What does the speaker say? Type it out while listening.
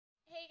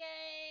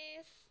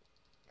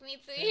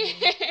Kimitzu Hey.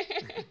 here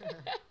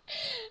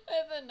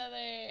with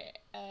another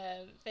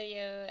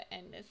video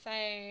and a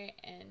sire,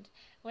 and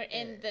we're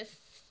in Hey. the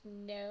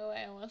snow.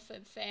 I almost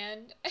said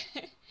sand.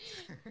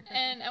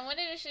 And I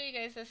wanted to show you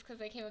guys this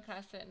because I came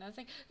across it and I was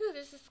like, ooh,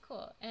 this is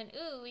cool. And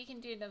ooh, we can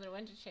do another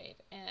Wonder Trade.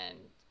 And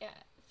yeah,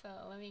 so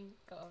let me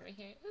go over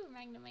here. Ooh,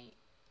 Magnemite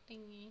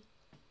thingy.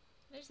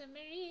 There's a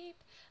Mareep.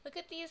 Look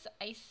at these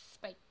ice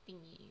spike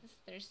thingies.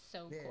 They're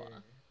so Yeah.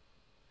 cool.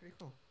 Pretty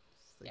cool.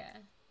 Just like, Yeah.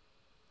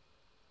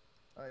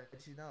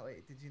 did you know?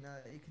 Wait, did you know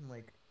you can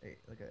like wait?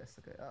 Look at this.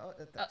 Look at Oh,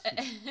 that.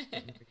 Shoot.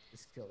 Let me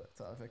just kill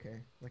that off.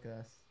 Okay. Look at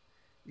this.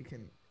 You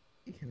can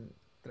you can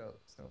throw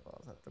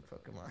snowballs at the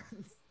Pokemon.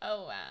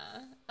 oh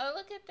wow. Oh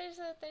look at there's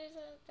a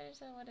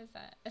what is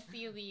that? A Oh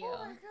Celio.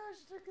 my gosh!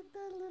 Look at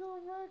that little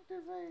rock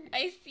device.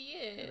 I see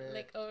Look at it it.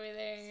 like over It's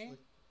there. like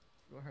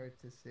so hard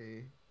to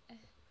see.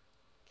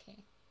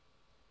 Okay.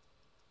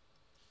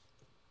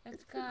 Let's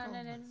It's go pretty on cool.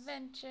 an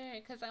adventure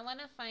because I want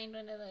to find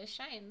one of those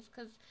shines.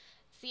 Because,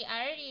 see,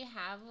 I already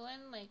have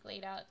one like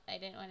laid out. I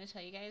didn't want to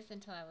tell you guys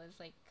until I was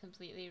like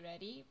completely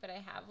ready, but I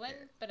have one.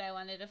 Yeah. But I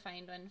wanted to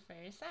find one for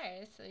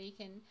Cyrus so you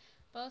can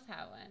both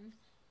have one.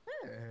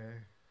 Yeah.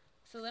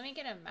 So let me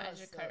get a So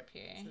Magikarp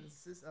here.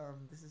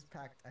 this is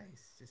packed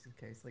ice, just in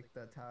case. Like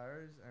the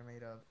towers are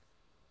made of.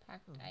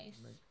 Packed Oh, ice.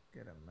 let me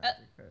get a Uh,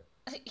 magic card.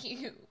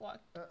 you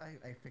walked. Oh,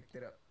 I picked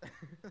it up.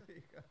 There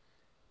you go.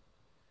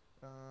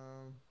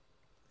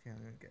 Okay, I'm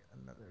gonna get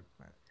another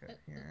magic Uh, card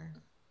uh, here.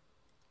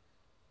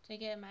 did I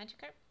get a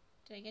Magikarp?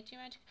 Did I get you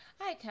Magic?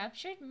 I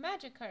captured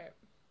Magikarp.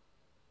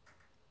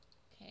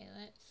 Okay,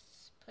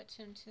 let's put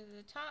him to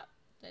the top.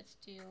 Let's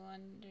do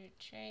Wonder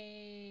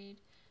Trade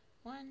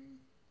 1.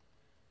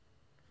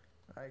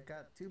 I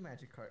got two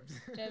magic cards.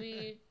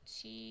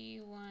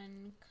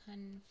 WT1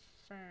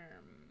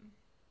 confirm.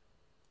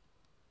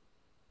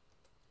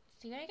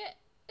 See what I get?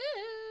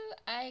 Ooh,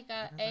 I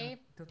got a.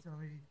 Don't tell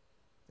me.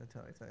 Don't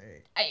tell me. Tell me.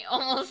 I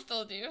almost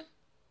told you.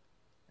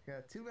 I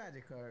got two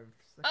magic cards.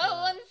 Look at Oh,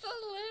 that. one's so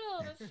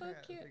little. That's so The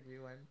cute.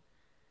 pygmy one.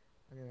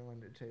 I'm gonna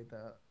wonder trade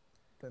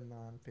the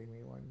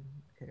non-pygmy one.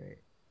 Okay, wait.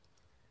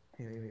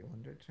 Hey, wait.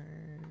 Wonder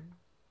trade.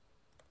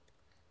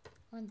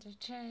 Wonder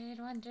Trade,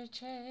 Wonder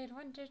Trade,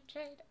 Wonder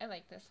Trade. I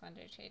like this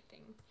Wonder Trade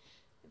thing.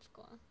 It's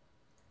cool.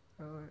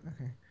 Oh,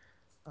 okay.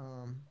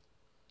 Um.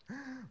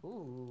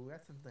 Ooh,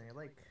 that's something I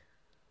like.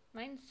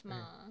 Mine's Okay.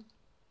 small.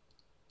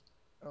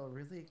 Oh,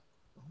 really?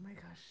 Oh my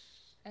gosh.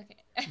 Okay.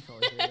 You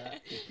probably hear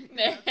that.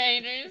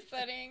 Narrator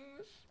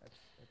settings. That's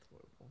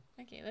horrible.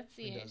 Okay, let's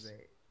see Windows yours.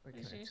 8. What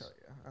can Where's I yours? tell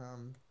you?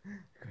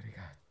 What do you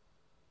got?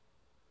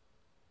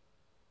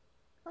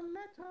 A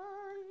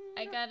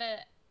I metal. got a.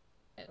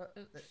 Uh,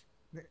 Oops.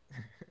 th-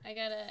 I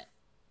got a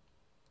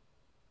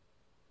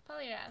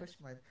Polyrath. Push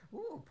my.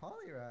 Ooh,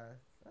 Polyrath.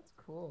 That's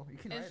cool. You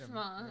can It's ride him.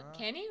 small. You know?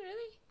 Can you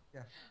really?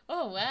 Yeah.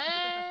 Oh, what?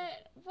 Yeah.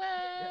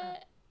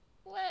 What?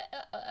 What?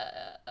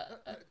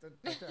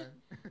 Don't turn.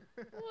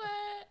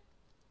 What?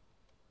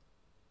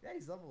 Yeah,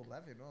 he's level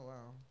 11. Oh,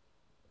 wow.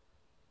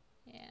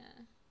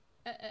 Yeah.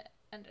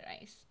 Under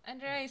ice.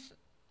 Under Yeah, ice.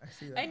 I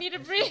see I that. need to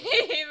I see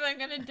breathe. I'm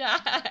gonna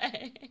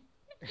die.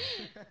 that.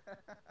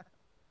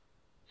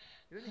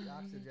 You don't need Oh my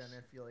oxygen gosh.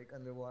 if you're like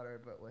underwater,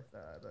 but with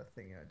the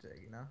thing in a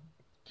jig, you know?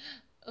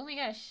 Oh my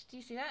gosh. Do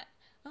you see that?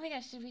 Oh my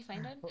gosh. Did we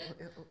find one? Wait.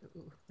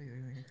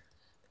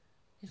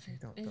 Is Okay,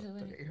 it? Is it?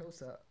 don't get your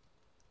hopes up.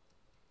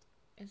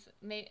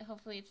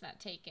 Hopefully it's not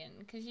taken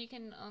because you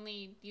can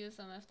only use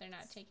them if they're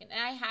not taken.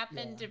 And I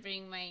happened Yeah. to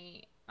bring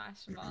my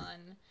Master Ball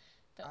and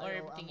the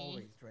orb I'm thingy.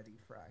 always ready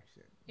for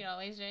action. You're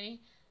always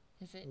ready.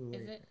 Is it? Ooh,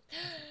 Is wait. it?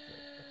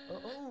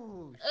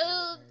 Oh,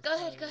 Oh, shit. go Nice.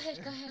 ahead. Go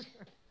ahead. Go ahead.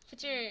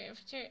 Put your.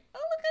 Oh,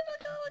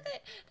 look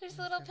at. There's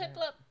a little Shut up.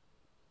 Piplup.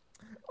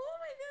 Oh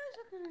my gosh,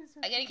 look at this.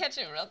 I gotta catch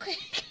him real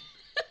quick.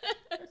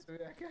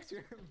 I catch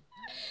him.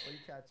 Well, you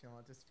catch him.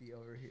 I'll just be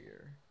over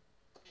here.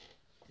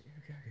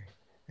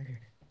 Okay.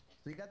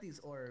 So you got these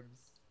orbs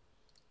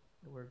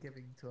that were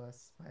given to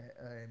us by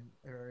a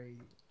very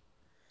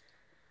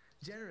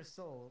generous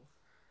soul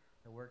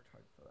that worked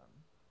hard for them.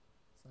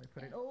 So I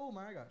put it. Oh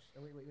my gosh!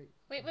 Oh, wait.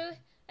 Wait.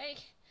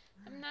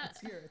 I'm not.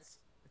 It's here. It's.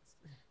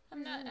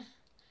 I'm not.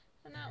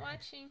 I'm not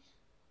watching.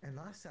 And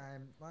last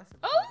episode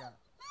Oh! I got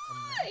a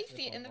I master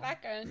see it in the ball,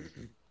 background.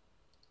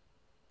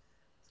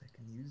 so I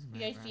can use my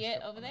You guys see it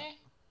master over ball. there?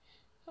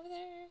 Over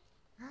there.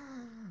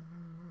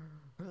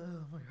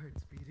 Oh, my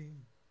heart's beating.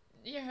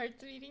 Your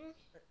heart's beating.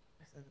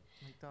 I said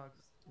my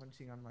dog's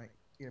munching on my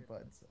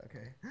earbuds.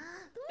 Okay.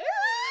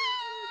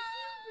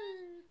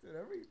 And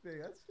everything.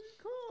 That's pretty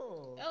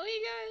cool. Oh my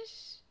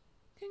gosh.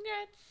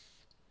 Congrats.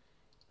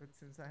 But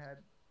since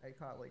I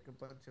caught like a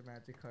bunch of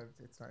magic cards,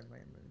 it's not in my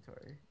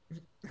inventory.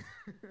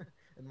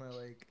 in my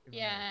like in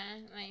Yeah,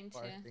 mine my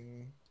bar too.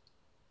 thingy.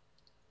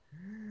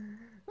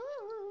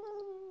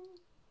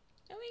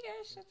 Oh my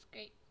gosh, that's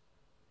great.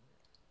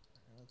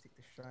 I'll take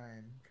the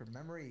shrine for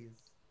memories.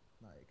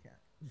 No, you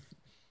can't.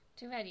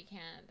 Too bad you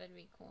can't. That'd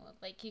be cool.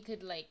 Like you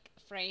could like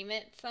frame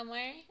it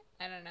somewhere.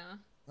 I don't know.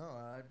 Oh,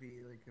 that'd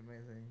be like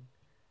amazing.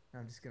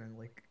 I'm just gonna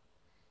like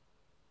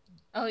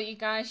Oh, you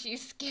gosh, you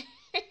scared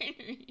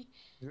me.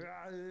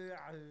 I do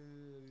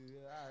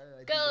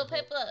Go, the whole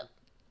Piplup.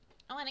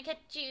 I want to catch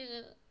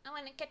you. I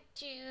want to catch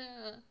you.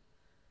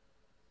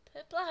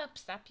 Piplup,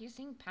 stop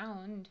using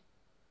pound.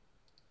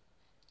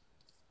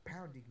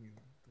 pounding you.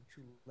 Don't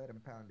you let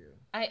him pound you.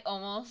 I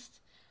almost.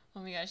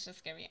 Oh my gosh, that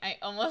scared me. I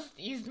almost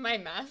used my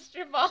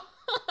master ball.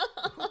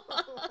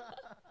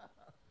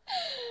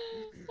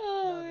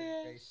 Oh Another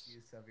my great gosh.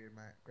 use of your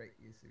great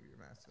use of your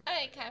master ball.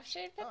 I Yeah.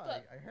 captured Oh,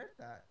 Piplup. I heard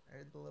that. I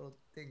heard the little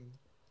thing.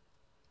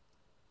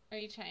 Are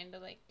you trying to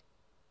like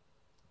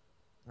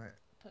Right.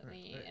 put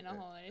me in a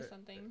hole or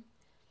something?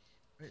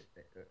 I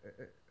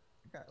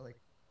got like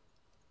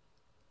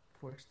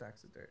 4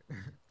 stacks of dirt.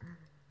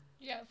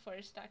 You got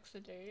 4 stacks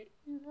of dirt.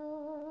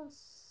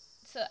 Yes.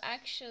 So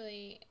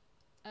actually,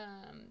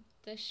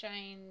 the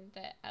shrine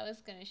that I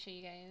was gonna show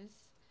you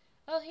guys.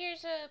 Oh,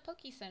 here's a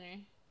Poke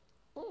Center.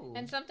 Ooh.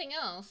 And something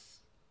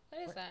else.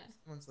 What is that?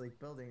 Someone's like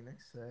building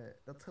next to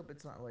it. Let's hope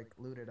it's not like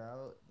looted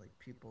out. Like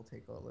people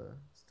take all the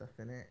stuff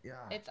in it.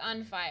 Yeah. It's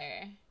on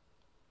fire.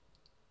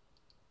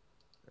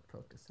 The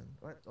Pokemon.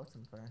 What's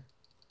on fire?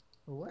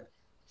 What?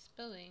 It's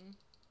building.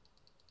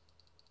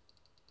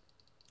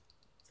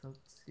 So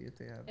let's see if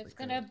they have. It's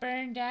like gonna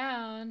burn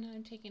down.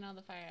 I'm taking all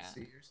the fire out.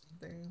 sea or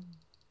something.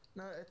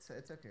 No, it's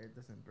okay. It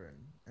doesn't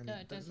burn. And No,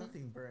 it there's doesn't?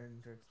 nothing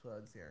burns or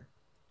explodes here.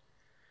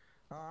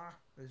 Ah,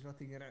 there's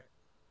nothing in it.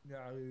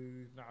 No,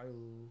 no.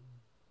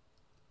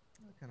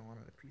 I kind of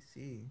wanted a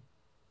PC.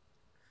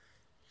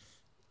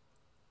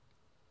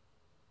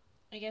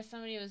 I guess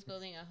somebody was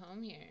building a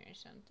home here or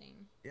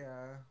something.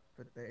 Yeah,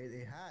 but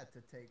they had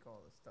to take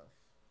all the stuff,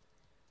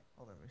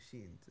 all the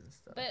machines and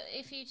stuff. But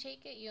if you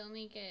take it, you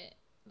only get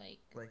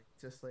like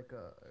just like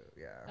a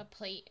a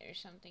plate or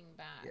something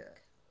back. Yeah,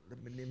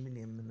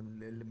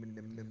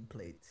 aluminum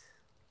plate.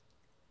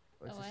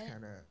 Which A is what?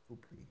 kind of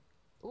poopy.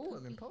 Ooh,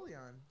 an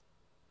Empoleon.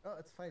 Oh,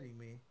 it's fighting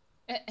me.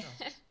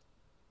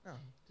 No.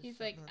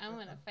 He's like, I'm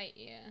gonna fight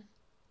you.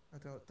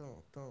 No,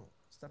 don't.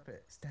 Stop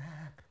it.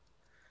 Stop.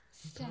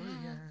 Stop.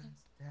 Empoleon,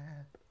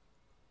 stop.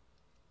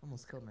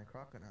 Almost killed my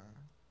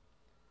crocodile.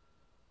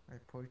 I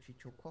poor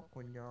Chicho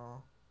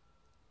Cocoño.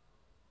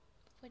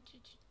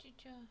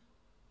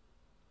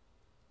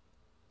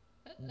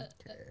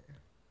 Okay.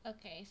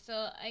 Okay,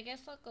 so I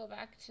guess I'll go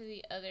back to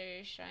the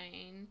other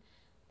shrine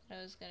that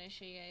I was gonna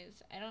show you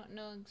guys. I don't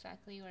know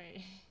exactly where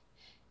it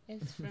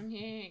is from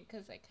here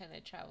because I kind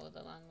of traveled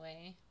a long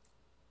way.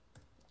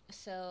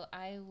 So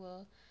I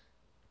will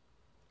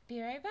be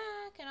right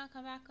back, and I'll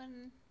come back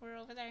when we're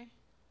over there.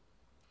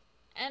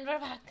 And we're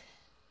back.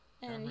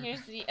 And we're here's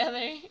back. the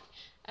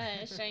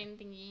other shrine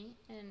thingy,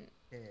 and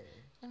Yeah.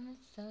 I'm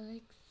so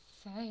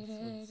excited.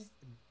 So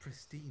it's in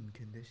pristine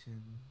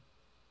condition.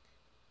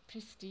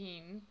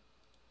 Pristine.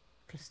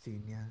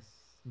 Pristine,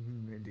 yes.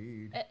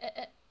 Indeed.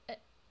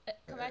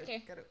 Come back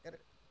here. Get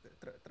it.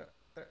 Throw.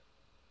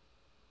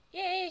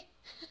 Yay!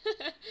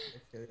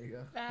 There you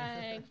go.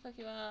 Bag,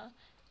 Pokeball,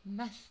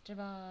 Master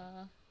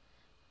Ball.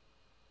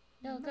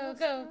 Go, go,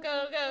 go,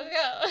 go, go,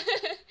 go!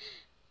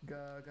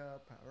 Go,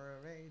 Power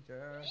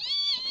Ranger.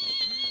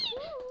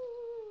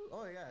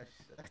 Oh my gosh,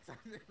 that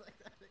sounded like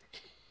that.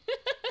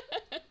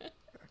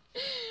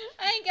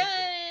 I got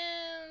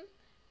him!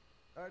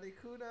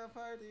 Articuno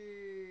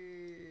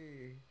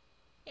party!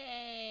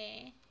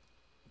 Yay!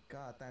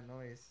 God, that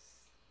noise.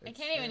 I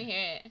can't even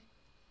hear it.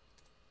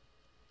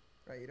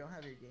 Right, you don't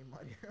have your game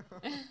audio.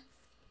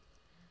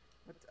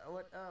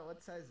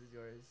 What size is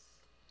yours?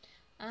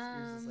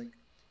 Yours is like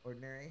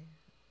ordinary.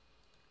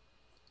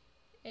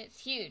 It's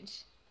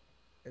huge.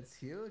 It's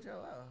huge.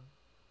 Oh wow.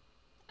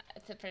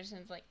 The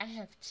person's like, I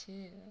have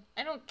 2.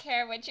 I don't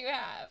care what you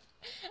have.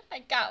 I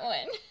got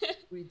one.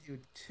 We do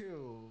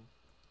 2.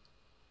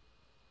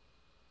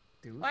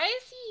 Dude. Why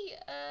is he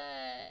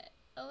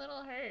a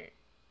little hurt?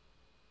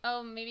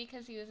 Oh, maybe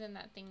because he was in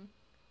that thing.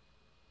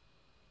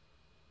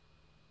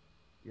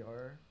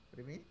 What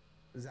do you mean?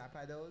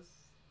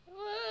 Zapdos? Woo!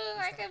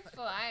 I can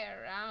fly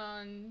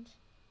around.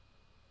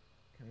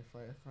 Can I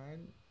fly with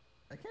mine?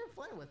 I can't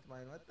fly with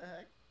mine. What the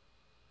heck?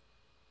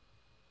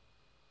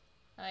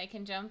 Oh, I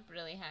can jump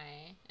really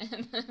high,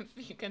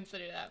 if you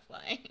consider that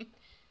flying.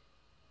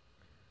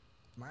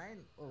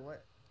 Mine? Oh,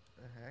 what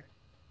the heck?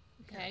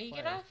 How do you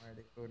get off?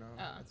 Articuno.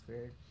 Oh. That's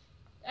weird.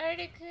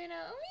 Articuno.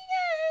 Oh my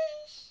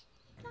gosh!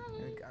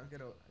 I'm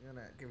gonna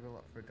give him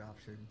up for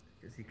adoption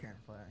because he can't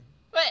fly.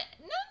 But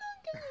no,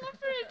 give him up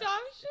for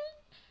adoption.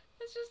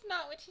 That's just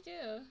not what you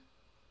do.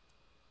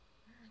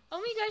 Oh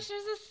my gosh,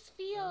 there's a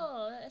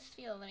Spheal. A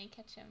Spheal. Let me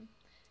catch him.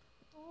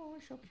 Oh,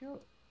 so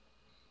cute.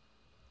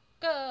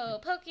 Go,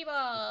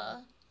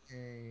 Pokeball.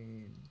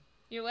 And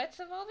Your what's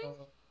evolving?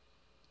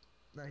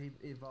 no, he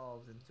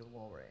evolves into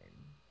Walrein.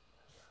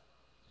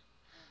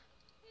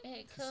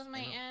 It killed my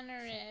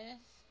Anorith.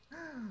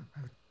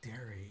 How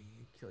dare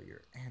he kill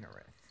your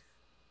Anorith?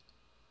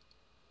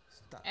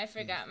 Stop. I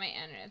forgot my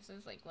Anorith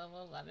was like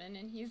level 11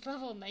 and he's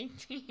level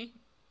 19.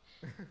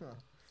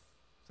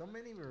 So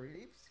many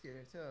reefs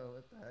here too.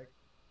 What the heck?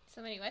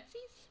 So many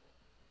Wetsies?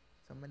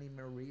 So many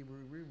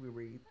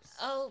Mareeps.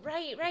 Oh,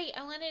 right, right.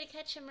 I wanted to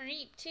catch a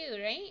Mareep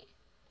too, right?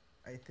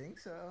 I think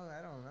so.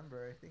 I don't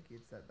remember. I think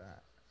you'd said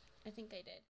that. I think I did.